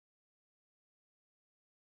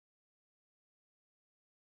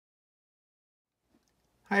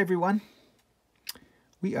Hi everyone.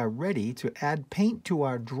 We are ready to add paint to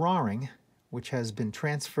our drawing, which has been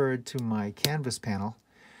transferred to my canvas panel.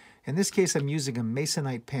 In this case, I'm using a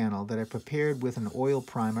masonite panel that I prepared with an oil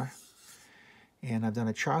primer, and I've done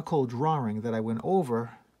a charcoal drawing that I went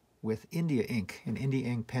over with India ink, an India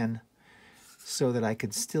ink pen, so that I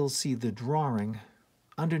could still see the drawing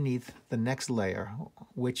underneath the next layer,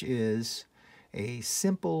 which is a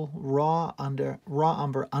simple raw umber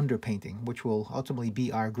underpainting, which will ultimately be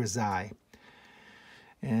our grisaille.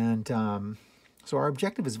 And so our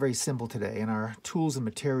objective is very simple today, and our tools and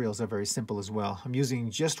materials are very simple as well. I'm using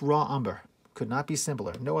just raw umber. Could not be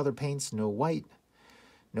simpler. No other paints, no white,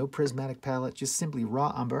 no prismatic palette, just simply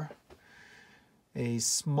raw umber. A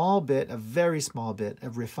small bit, a very small bit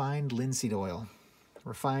of refined linseed oil.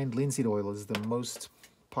 Refined linseed oil is the most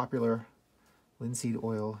popular linseed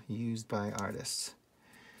oil used by artists.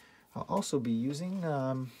 I'll also be using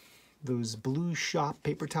those blue shop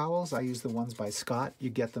paper towels. I use the ones by Scott. You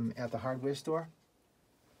get them at the hardware store.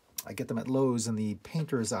 I get them at Lowe's in the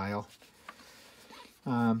painter's aisle.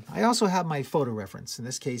 I also have my photo reference. In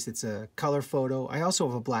this case, it's a color photo. I also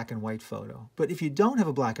have a black and white photo. But if you don't have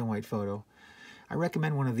a black and white photo, I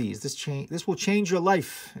recommend one of these. This will change your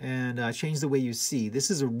life and change the way you see. This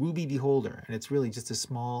is a ruby beholder, and it's really just a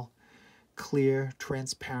small, clear,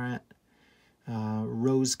 transparent,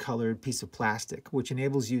 rose-colored piece of plastic, which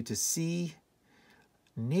enables you to see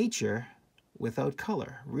nature without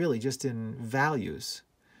color, really just in values.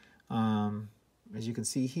 As you can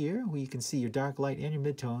see here, you can see your dark light and your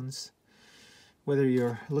midtones, whether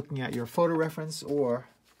you're looking at your photo reference or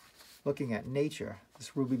looking at nature.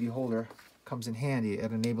 This ruby beholder comes in handy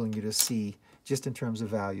at enabling you to see just in terms of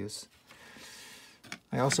values.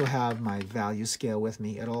 I also have my value scale with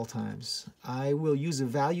me at all times. I will use a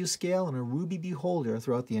value scale and a ruby beholder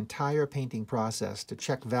throughout the entire painting process to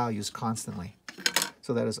check values constantly.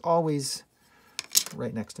 So that is always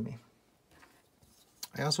right next to me.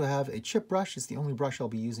 I also have a chip brush. It's the only brush I'll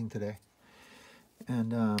be using today.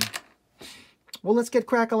 And, well, let's get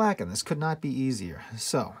crack-a-lackin'. This could not be easier.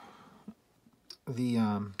 So, the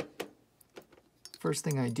first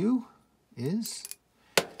thing I do is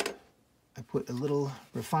I put a little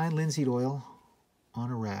refined linseed oil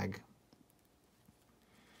on a rag.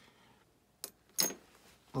 A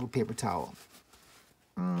little paper towel.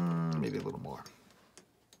 Maybe a little more.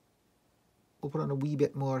 We'll put on a wee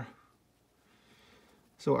bit more.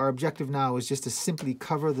 So our objective now is just to simply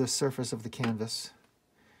cover the surface of the canvas.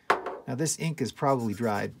 Now this ink is probably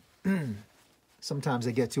dried. Sometimes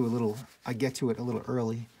I get to it a little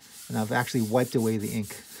early, and I've actually wiped away the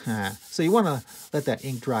ink. So you want to let that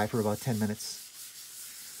ink dry for about 10 minutes.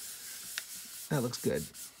 That looks good.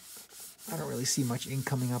 I don't really see much ink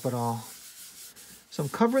coming up at all. So I'm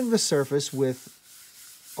covering the surface with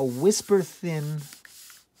a whisper-thin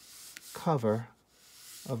cover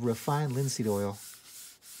of refined linseed oil.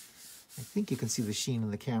 I think you can see the sheen in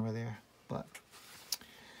the camera there, but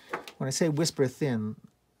when I say whisper-thin,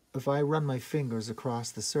 if I run my fingers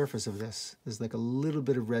across the surface of this, there's like a little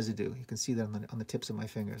bit of residue. You can see that on the tips of my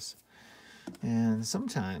fingers. And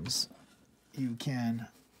sometimes you can,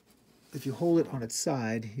 if you hold it on its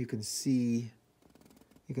side, you can sort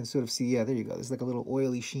of see, yeah, there you go. There's like a little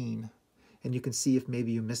oily sheen. And you can see if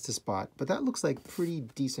maybe you missed a spot. But that looks like pretty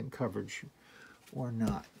decent coverage, or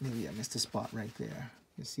not. Maybe I missed a spot right there.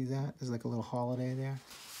 You see that? There's like a little holiday there.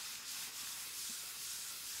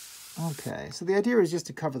 Okay, so the idea is just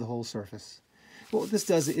to cover the whole surface. What this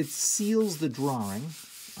does, it seals the drawing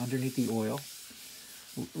underneath the oil.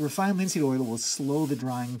 Refined linseed oil will slow the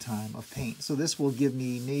drying time of paint. So this will give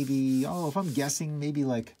me maybe, if I'm guessing, maybe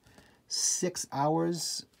like 6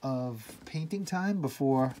 hours of painting time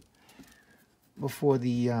before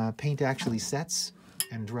the paint actually sets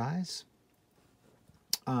and dries.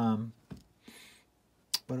 But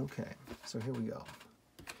okay, so here we go.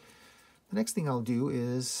 The next thing I'll do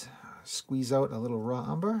is squeeze out a little raw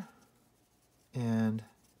umber, and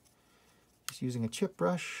just using a chip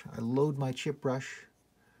brush, I load my chip brush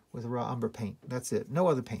with raw umber paint. That's it, no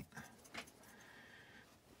other paint.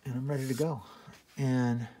 And I'm ready to go.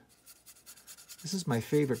 And this is my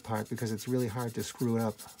favorite part because it's really hard to screw it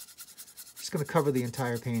up. Just going to cover the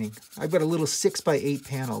entire painting. I've got a little 6x8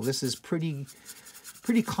 panel. This is pretty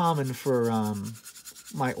common for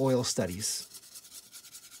my oil studies.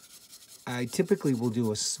 I typically will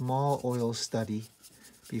do a small oil study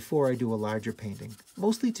before I do a larger painting,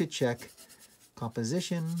 mostly to check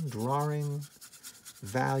composition, drawing,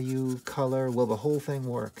 value, color. Will the whole thing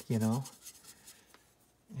work, you know?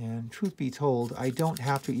 And truth be told, I don't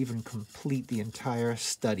have to even complete the entire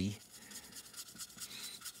study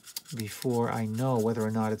before I know whether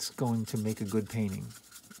or not it's going to make a good painting.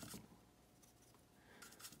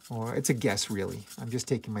 Or it's a guess, really. I'm just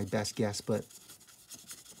taking my best guess, but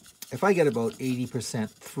if I get about 80%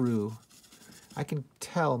 through, I can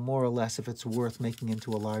tell more or less if it's worth making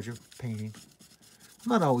into a larger painting.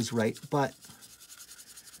 I'm not always right, but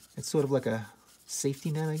it's sort of like a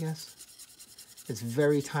safety net, I guess. It's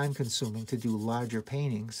very time consuming to do larger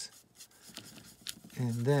paintings,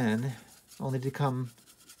 and then only to come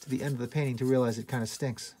to the end of the painting to realize it kind of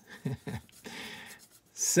stinks.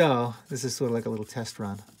 So this is sort of like a little test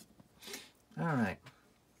run. All right.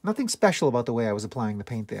 Nothing special about the way I was applying the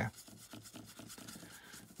paint there.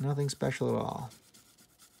 Nothing special at all.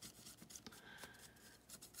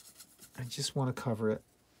 I just want to cover it.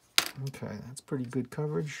 Okay, that's pretty good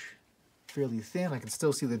coverage. Fairly thin. I can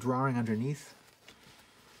still see the drawing underneath.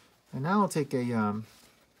 And now I'll take a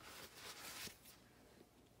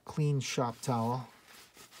clean shop towel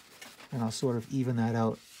and I'll sort of even that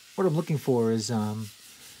out. What I'm looking for is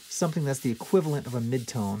something that's the equivalent of a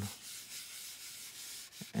mid-tone.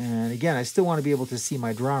 And again, I still want to be able to see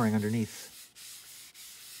my drawing underneath.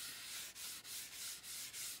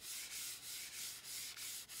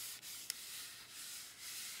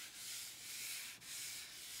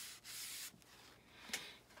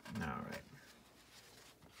 All right.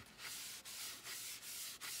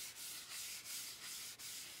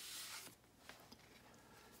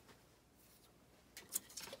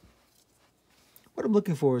 What I'm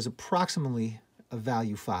looking for is approximately a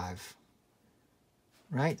value 5,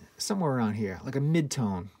 right? Somewhere around here, like a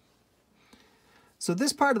mid-tone. So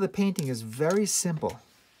this part of the painting is very simple.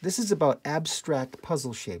 This is about abstract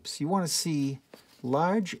puzzle shapes. You want to see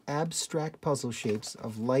large abstract puzzle shapes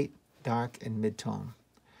of light, dark, and mid-tone.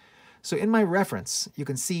 So in my reference, you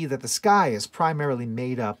can see that the sky is primarily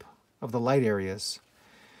made up of the light areas.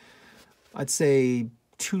 I'd say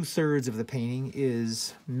 2/3 of the painting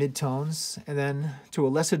is mid-tones, and then to a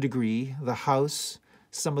lesser degree, the house,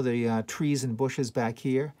 some of the trees and bushes back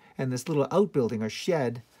here, and this little outbuilding or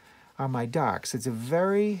shed are my darks. It's a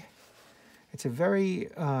very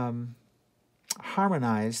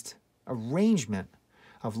harmonized arrangement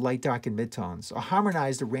of light, dark, and midtones. A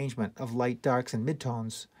harmonized arrangement of light, darks, and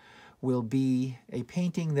midtones will be a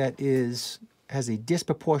painting that has a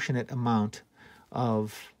disproportionate amount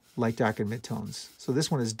of light, dark, and midtones. So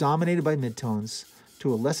this one is dominated by midtones,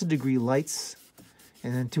 to a lesser degree lights,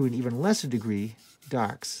 and then to an even lesser degree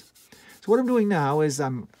darks. So what I'm doing now is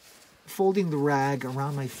I'm folding the rag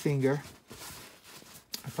around my finger.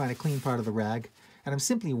 I find a clean part of the rag, and I'm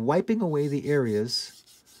simply wiping away the areas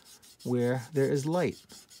where there is light.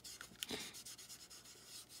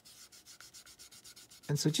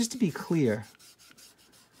 And so just to be clear,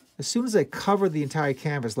 as soon as I cover the entire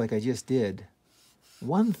canvas like I just did,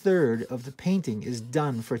 1/3 of the painting is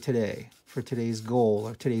done for today, for today's goal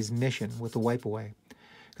or today's mission with the wipe away.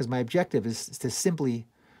 Because my objective is to simply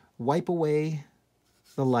wipe away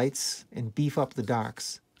the lights and beef up the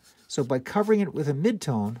darks. So by covering it with a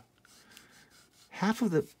mid-tone,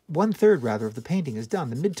 1/3 rather of the painting is done.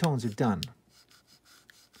 The mid-tones are done.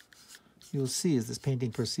 You'll see as this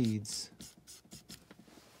painting proceeds.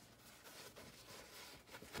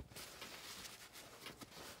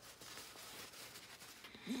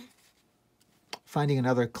 Finding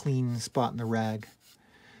another clean spot in the rag.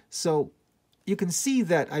 So you can see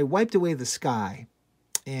that I wiped away the sky,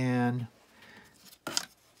 and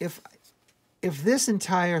if this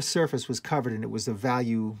entire surface was covered and it was a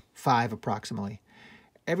value 5 approximately,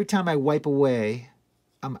 every time I wipe away,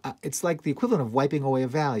 it's like the equivalent of wiping away a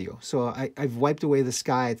value. So I've wiped away the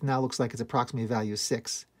sky. It now looks like it's approximately a value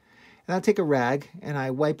 6. And I'll take a rag and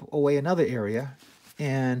I wipe away another area,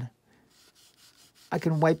 and I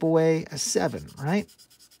can wipe away a 7, right?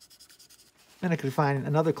 Then I can find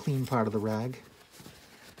another clean part of the rag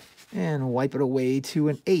and wipe it away to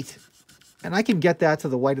an 8. And I can get that to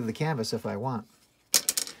the white of the canvas if I want.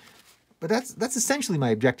 But that's essentially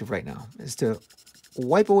my objective right now, is to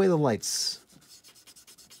wipe away the lights.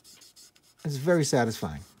 It's very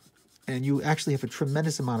satisfying. And you actually have a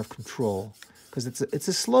tremendous amount of control because it's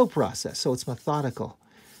a slow process, so it's methodical.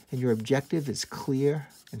 And your objective is clear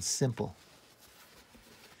and simple.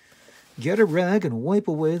 Get a rag and wipe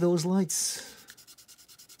away those lights.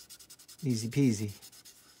 Easy peasy.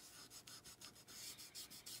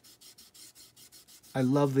 I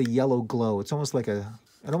love the yellow glow. It's almost like it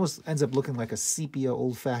almost ends up looking like a sepia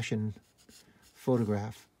old-fashioned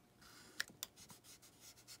photograph.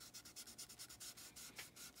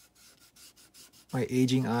 My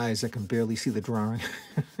aging eyes, I can barely see the drawing.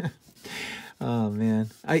 Oh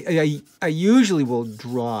man. I usually will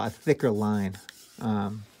draw a thicker line.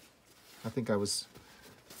 I think I was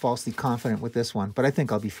falsely confident with this one, but I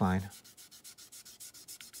think I'll be fine.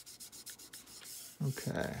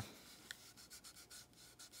 Okay.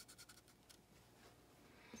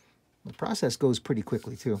 The process goes pretty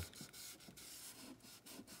quickly too.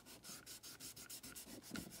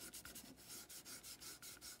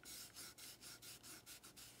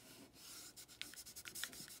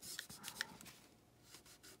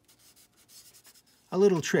 A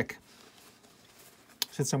little trick.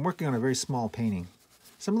 Since I'm working on a very small painting,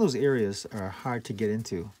 some of those areas are hard to get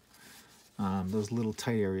into, those little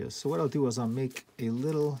tight areas. So what I'll do is I'll make a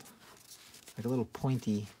little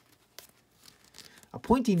pointy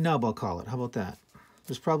nub, I'll call it. How about that?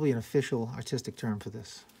 There's probably an official artistic term for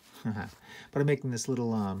this. But I'm making this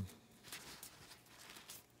little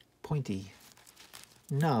pointy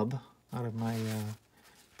nub out of my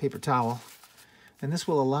paper towel. And this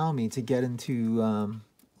will allow me to get into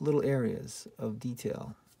little areas of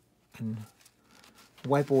detail and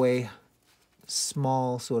wipe away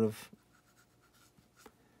small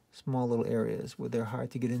little areas where they're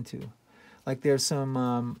hard to get into. Like there's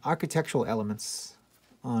some architectural elements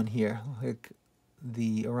on here, like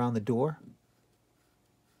around the door.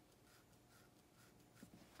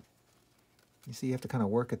 You see, you have to kind of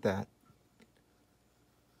work at that.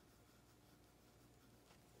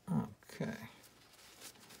 Okay.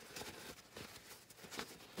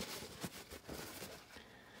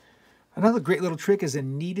 Another great little trick is a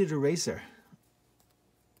kneaded eraser.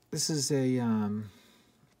 This is a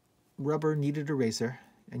rubber kneaded eraser,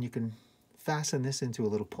 and you can fasten this into a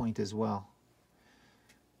little point as well.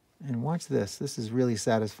 And watch this. This is really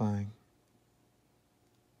satisfying.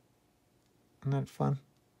 Isn't that fun?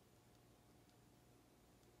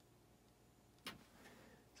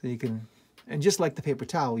 So you can, and just like the paper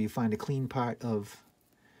towel, you find a clean part of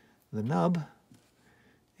the nub,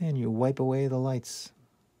 and you wipe away the lights.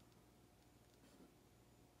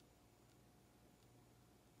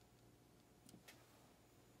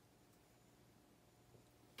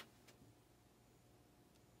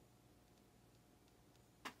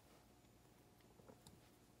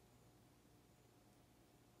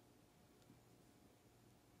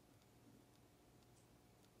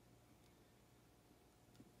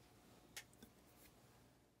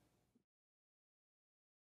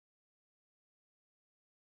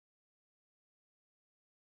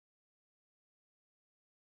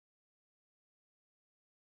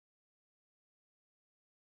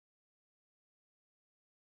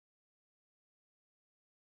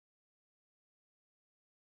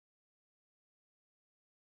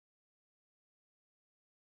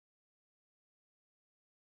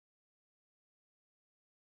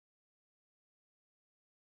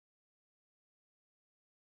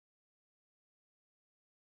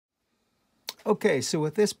 Okay, so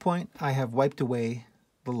at this point, I have wiped away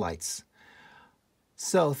the lights.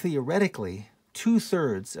 So theoretically,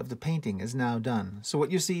 2/3 of the painting is now done. So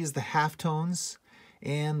what you see is the halftones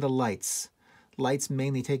and the lights. Lights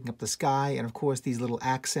mainly taking up the sky, and of course these little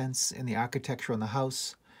accents in the architecture on the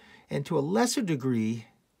house. And to a lesser degree,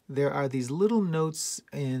 there are these little notes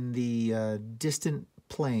in the distant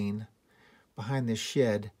plain behind this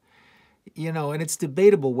shed. You know, and it's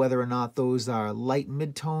debatable whether or not those are light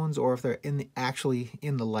midtones or if they're actually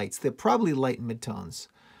in the lights. They're probably light midtones.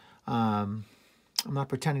 I'm not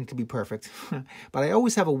pretending to be perfect, but I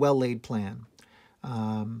always have a well-laid plan.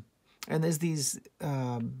 And there's these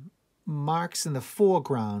marks in the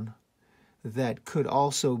foreground that could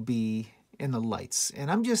also be in the lights.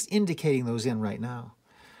 And I'm just indicating those in right now.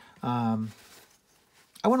 I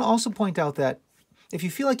want to also point out that if you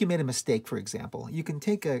feel like you made a mistake, for example, you can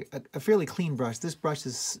take a fairly clean brush. This brush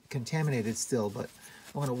is contaminated still, but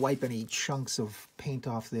I want to wipe any chunks of paint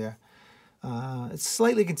off there. It's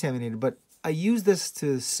slightly contaminated, but I use this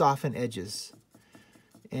to soften edges.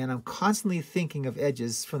 And I'm constantly thinking of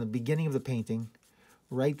edges from the beginning of the painting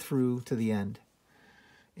right through to the end.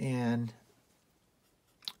 And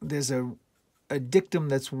there's a dictum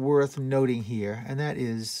that's worth noting here, and that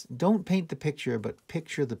is, don't paint the picture, but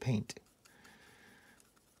picture the paint.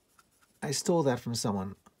 I stole that from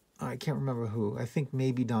someone. I can't remember who. I think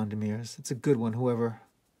maybe Don Demers. It's a good one, whoever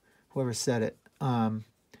said it. And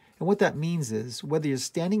what that means is, whether you're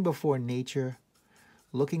standing before nature,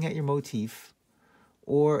 looking at your motif,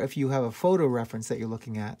 or if you have a photo reference that you're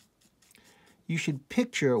looking at, you should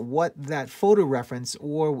picture what that photo reference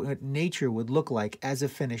or what nature would look like as a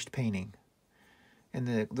finished painting. And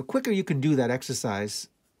the quicker you can do that exercise,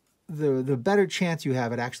 the better chance you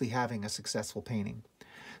have at actually having a successful painting.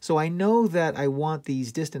 So I know that I want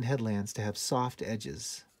these distant headlands to have soft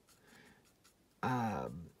edges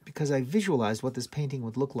because I visualized what this painting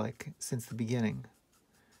would look like since the beginning.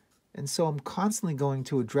 And so I'm constantly going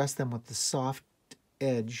to address them with the soft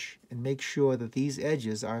edge and make sure that these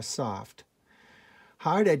edges are soft.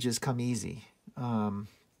 Hard edges come easy. And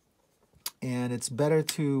it's better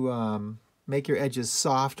to make your edges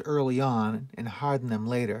soft early on and harden them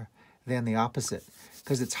later than the opposite.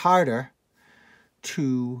 Because it's harder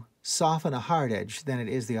to soften a hard edge than it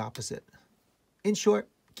is the opposite. In short,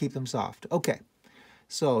 keep them soft. Okay,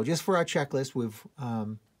 so just for our checklist, we've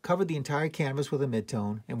covered the entire canvas with a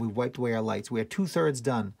midtone and we've wiped away our lights. We are 2/3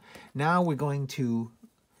 done. Now we're going to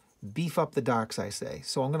beef up the darks, I say.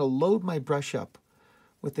 So I'm going to load my brush up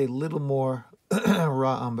with a little more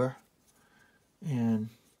raw umber. And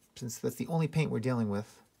since that's the only paint we're dealing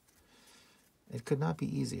with, it could not be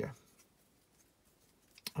easier.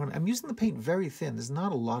 I'm using the paint very thin. There's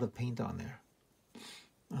not a lot of paint on there.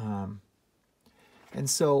 And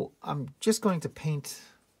so I'm just going to paint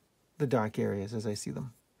the dark areas as I see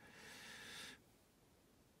them.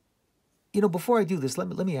 You know, before I do this, let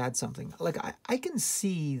me add something. Like I can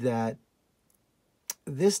see that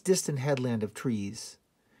this distant headland of trees,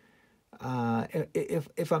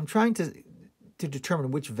 if I'm trying to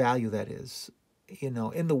determine which value that is, you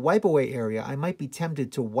know, in the wipe away area, I might be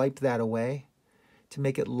tempted to wipe that away to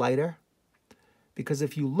make it lighter. Because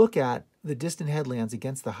if you look at the distant headlands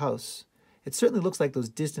against the house, it certainly looks like those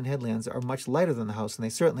distant headlands are much lighter than the house, and they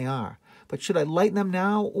certainly are. But should I lighten them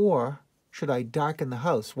now, or should I darken the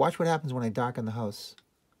house? Watch what happens when I darken the house.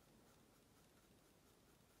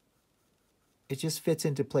 It just fits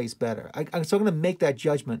into place better. So I'm going to make that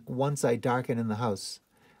judgment once I darken in the house.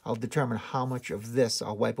 I'll determine how much of this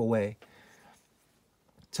I'll wipe away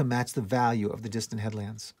to match the value of the distant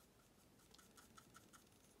headlands.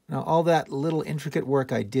 Now, all that little intricate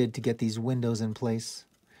work I did to get these windows in place.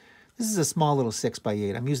 This is a small little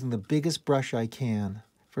 6x8. I'm using the biggest brush I can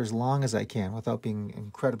for as long as I can without being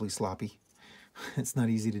incredibly sloppy. It's not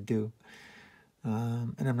easy to do.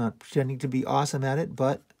 And I'm not pretending to be awesome at it,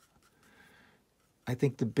 but I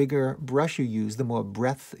think the bigger brush you use, the more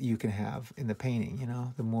breadth you can have in the painting, you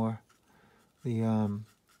know, the more you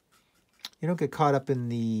don't get caught up in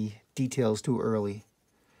the details too early.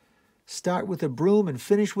 Start with a broom and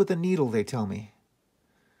finish with a needle, they tell me.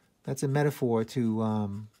 That's a metaphor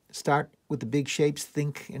to start with the big shapes,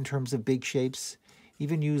 think in terms of big shapes,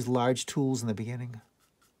 even use large tools in the beginning.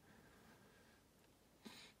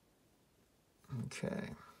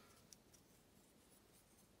 Okay.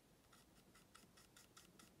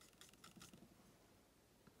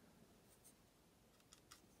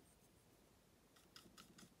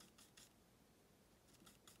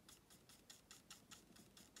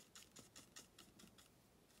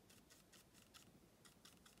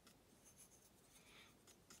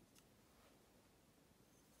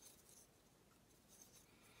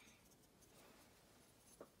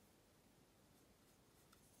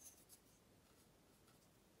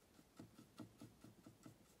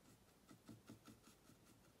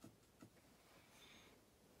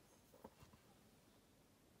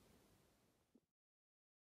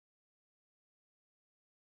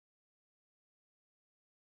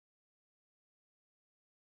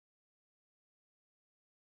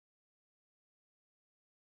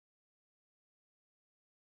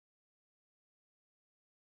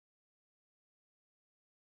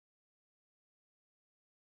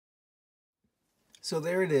 So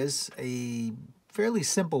there it is, a fairly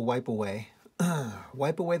simple wipe away.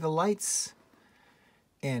 Wipe away the lights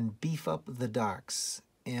and beef up the darks.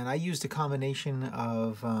 And I used a combination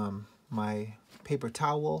of my paper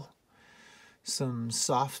towel, some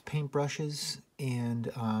soft paint brushes, and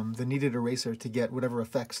the kneaded eraser to get whatever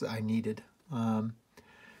effects that I needed.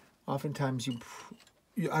 Oftentimes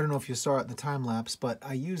I don't know if you saw it in the time lapse, but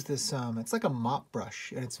I use this, it's like a mop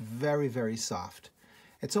brush, and it's very, very soft.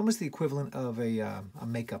 It's almost the equivalent of a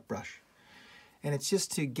makeup brush. And it's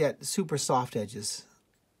just to get super soft edges.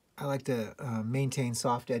 I like to maintain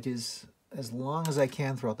soft edges as long as I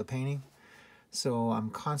can throughout the painting. So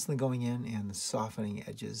I'm constantly going in and softening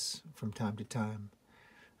edges from time to time.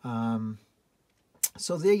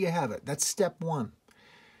 So there you have it. That's step one.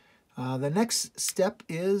 The next step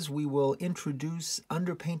is we will introduce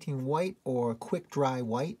underpainting white or quick dry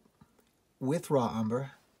white with raw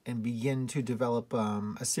umber and begin to develop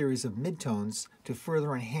a series of midtones to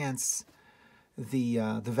further enhance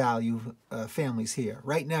the value families here.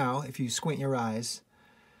 Right now, if you squint your eyes,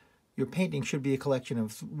 your painting should be a collection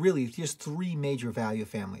of really just 3 major value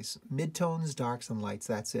families: midtones, darks, and lights.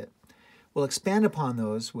 That's it. We'll expand upon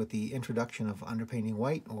those with the introduction of underpainting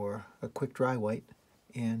white or a quick dry white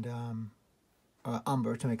and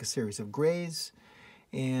umber to make a series of grays.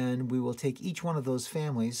 And we will take each one of those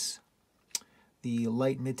families, the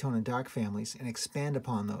light, midtone, and dark families, and expand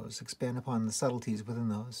upon those, expand upon the subtleties within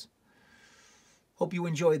those. Hope you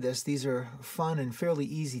enjoyed this. These are fun and fairly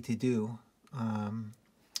easy to do.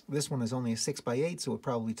 This one is only a 6x8, so it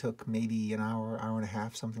probably took maybe an hour, hour and a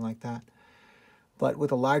half, something like that. But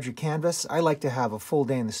with a larger canvas, I like to have a full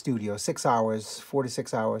day in the studio, 6 hours, 4 to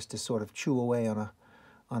 6 hours to sort of chew away on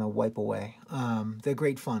a wipe away. They're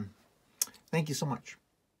great fun. Thank you so much.